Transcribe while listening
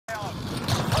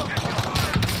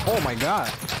Oh my god.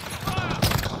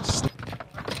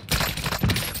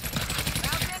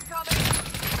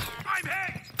 I'm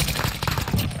hit!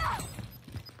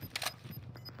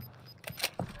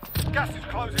 Gas is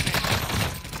closing in.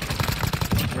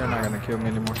 You're not gonna kill me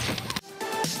anymore.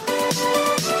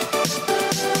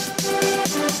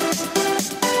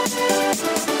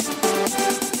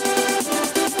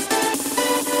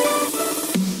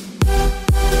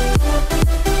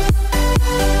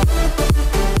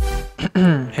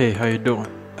 Hey, how you doing?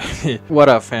 What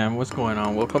up, fam? What's going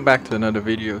on? Welcome back to another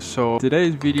video. So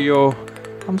today's video,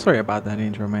 I'm sorry about that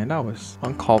intro, man. That was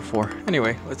uncalled for.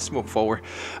 Anyway, let's move forward.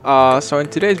 So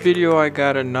in today's video, I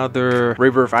got another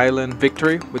River Island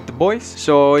victory with the boys.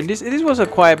 So in this was a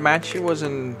quiet match. It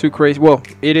wasn't too crazy. Well,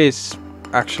 it is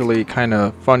actually kind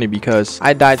of funny because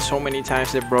I died so many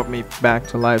times. They brought me back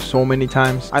to life so many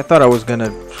times. I thought I was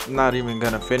not even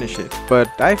gonna finish it, but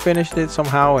I finished it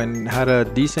somehow and had a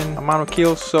decent amount of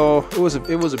kills. So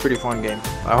it was a pretty fun game.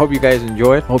 I hope you guys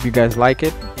enjoy it. Hope you guys like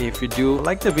it. If you do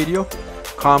like the video,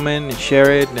 comment and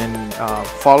share it, and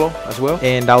follow as well.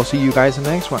 And I'll see you guys in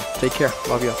the next one. Take care.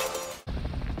 Love you.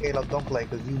 Caleb, don't play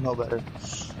because you know better.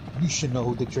 You should know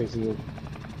who Dick Tracy is.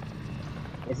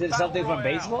 Is it something from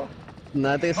baseball?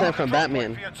 No, I think it's something from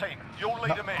Batman.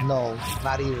 No,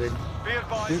 not even.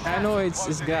 I know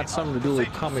it's got something to do with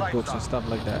comic books and stuff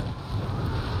like that.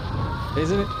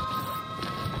 Isn't it?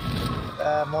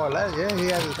 More or less, yeah. He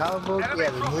has his comic book, he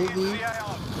has his movie.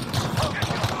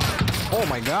 Oh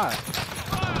my god.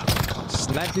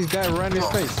 Snap this guy right in his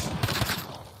face.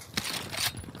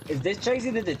 Is this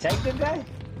Tracy the detective guy?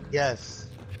 Yes.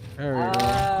 There we go.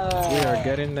 We are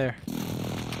getting there. We're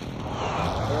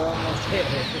almost hit.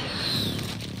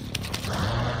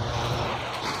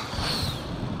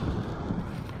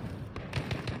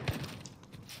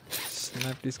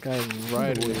 Snap this guy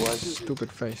right in his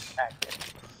stupid face.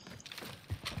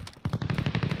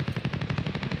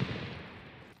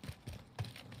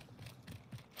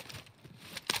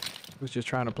 He was just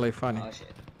trying to play funny. Oh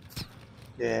shit.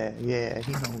 Yeah,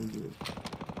 he knows who you is.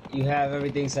 You have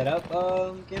everything set up,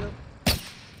 Caleb?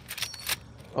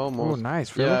 Almost. Oh,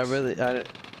 nice. Yeah, Felix.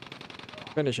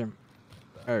 Finish him.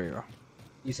 There you go.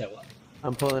 You said what?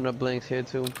 I'm pulling up blanks here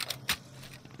too.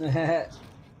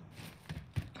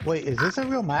 Wait, is this a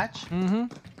real match? Mm-hmm.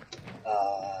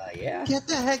 Yeah. Get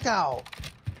the heck out!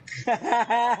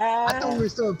 I thought we were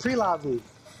still in pre-lobby.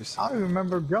 I don't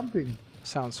remember jumping.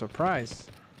 Sound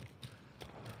surprised.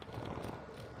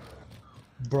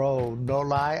 Bro, no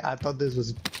lie, I thought this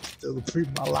was still the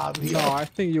pre-lobby. No, I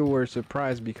think you were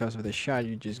surprised because of the shot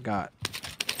you just got.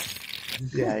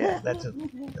 Yeah, that's it.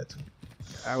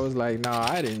 I was like, no,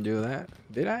 I didn't do that.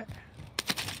 Did I?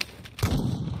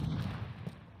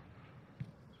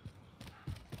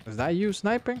 Was that you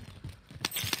sniping?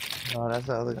 No, that's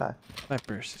the other guy.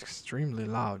 Sniper is extremely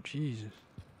loud. Jesus.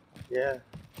 Yeah.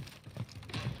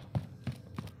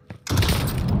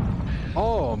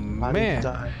 Oh, Body man.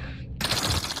 died.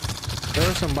 There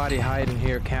was somebody hiding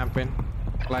here camping,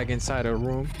 like inside a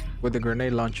room with a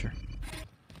grenade launcher.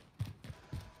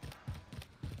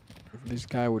 If this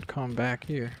guy would come back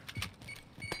here.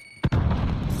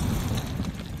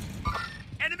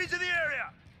 Enemies in the area!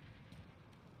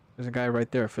 There's a guy right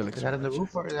there, Felix. Is that in the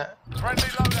roof or is that? Friendly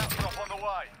loadout drop on the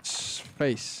way. His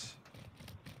face.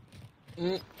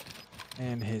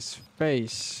 And his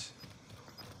face.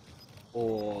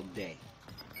 All day.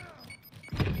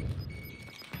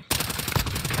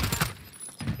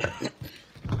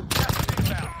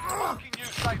 Marking new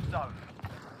safe zone.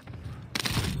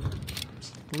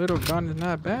 Little gun is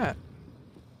not bad.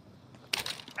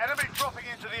 Enemy dropping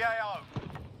into the AO.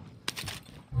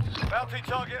 Bounty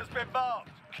target has been marked.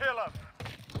 Kill him.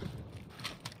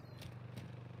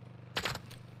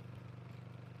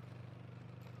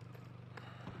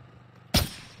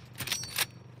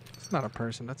 It's not a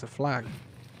person, that's a flag.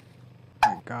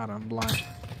 My God, I'm blind.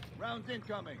 Rounds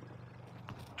incoming.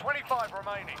 25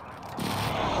 remaining.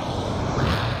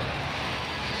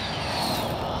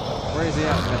 Where is he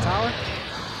at? In the tower?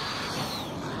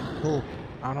 Who?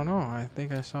 I don't know. I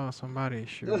think I saw somebody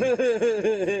shooting.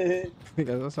 I think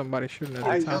I saw somebody shooting at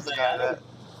the tower.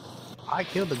 I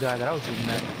killed the guy that I was shooting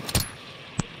at.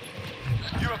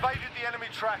 You evaded the enemy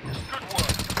trackers. Good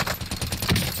work.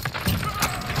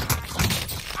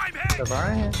 I'm hit! The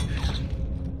bar here?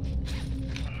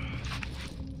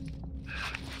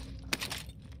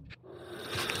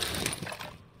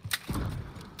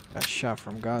 Got shot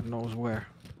from God knows where.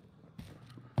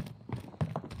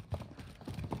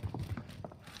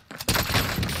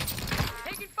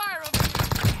 Taking fire on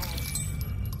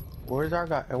Where's our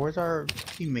guy? Where's our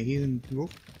teammate? He's in the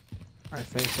roof? I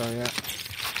think so, yeah.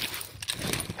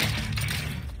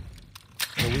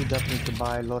 definitely to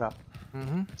buy loadout.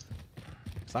 Mm-hmm.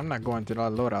 So I'm not going to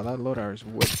that loadout. That loadout is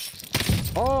wood.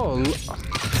 Oh!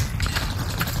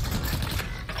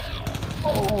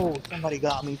 Oh, somebody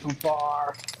got me from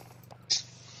far.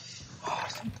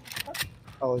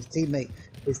 Oh, his teammate.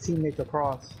 His teammate's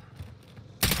across.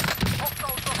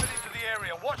 Hostiles dropping into the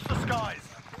area. Watch the skies.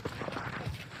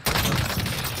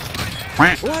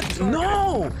 What?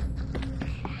 No!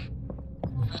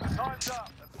 Time's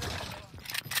up.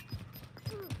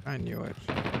 I knew it.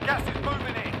 Gas is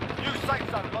moving in. New safe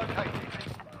zone located.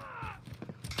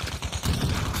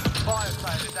 Fire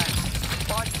sale is active.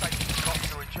 Fire station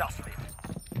costs are adjusted.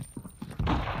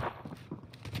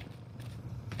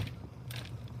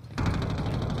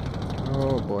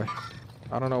 Oh boy.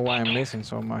 I don't know why I'm missing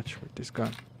so much with this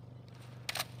gun.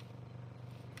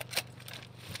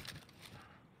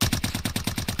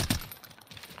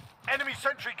 Enemy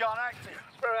sentry gun active.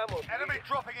 Enemy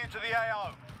dropping into the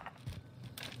AO.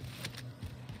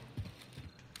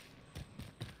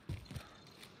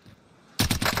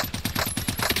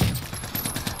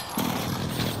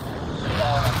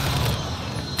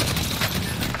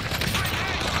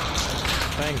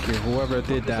 Thank you, whoever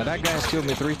did that. That guy's killed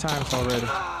me 3 times already.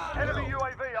 Enemy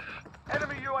UAV up.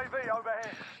 Enemy UAV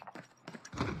overhead.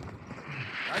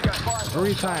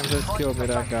 3 times has killed me,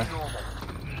 that guy.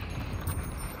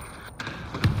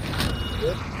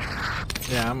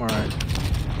 Yeah, I'm alright.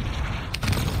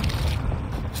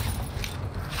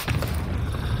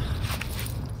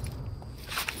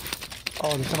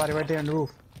 Oh, there's somebody right there on the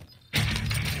roof.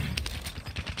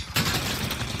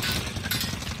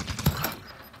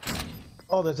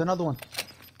 Oh, there's another one.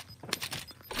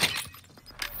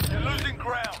 You're losing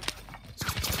ground.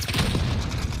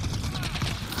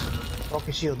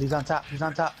 Broken shield. He's on top. He's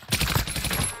on top.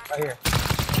 Right here.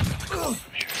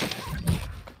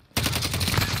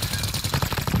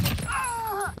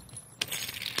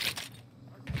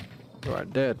 You are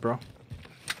dead, bro.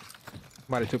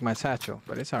 Somebody took my satchel,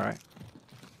 but it's alright.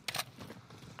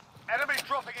 Enemy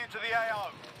dropping into the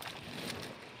AO.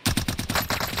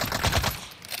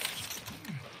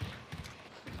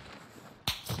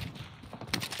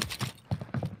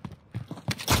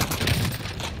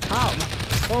 How?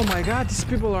 Oh my god, these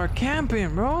people are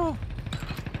camping, bro.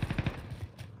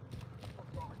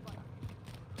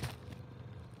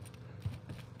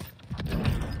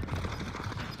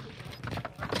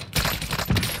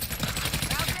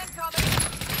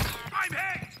 I'm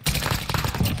hit.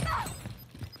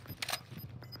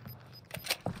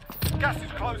 Gas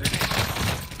is closing in.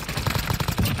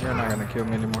 You're not gonna kill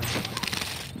me anymore.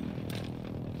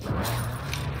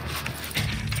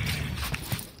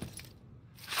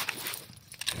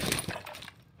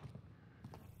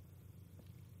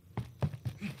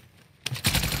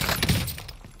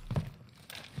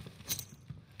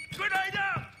 Grenade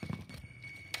out.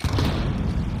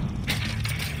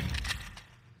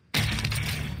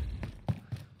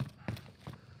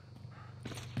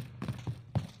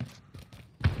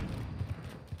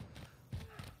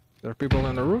 There are people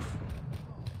on the roof?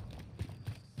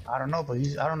 I don't know, but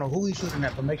I don't know who he's shooting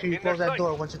at, but make sure you close that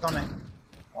door once you come in.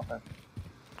 Okay.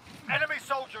 Enemy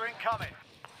soldier incoming.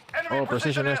 Enemy Oh,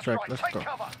 precision airstrike. Let's Take go.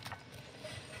 cover.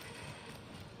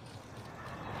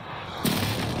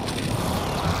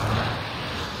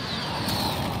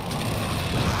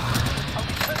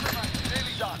 Only 10 remain.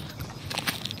 Nearly done.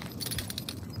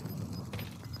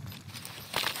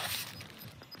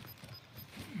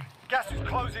 Gas is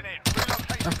closing in.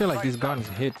 Relocating I feel like safe these zone. guns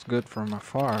hits good from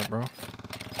afar, bro.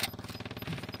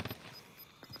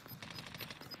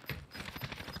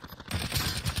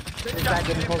 This guy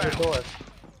getting close to the door.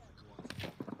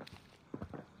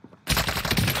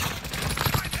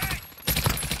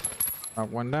 Got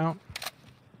one down.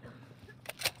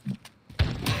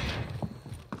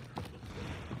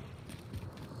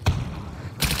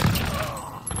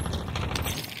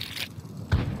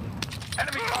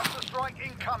 Enemy cluster strike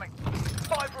incoming.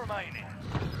 5 remaining.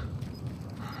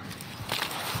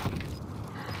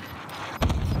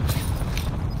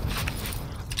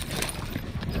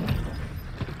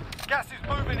 Gas is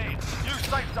moving in. New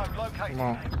safe zone located. Come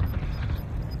on.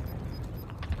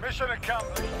 Mission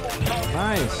accomplished. All targets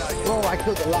Nice. eliminated. Bro, I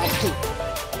killed the last 2.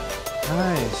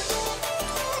 Nice.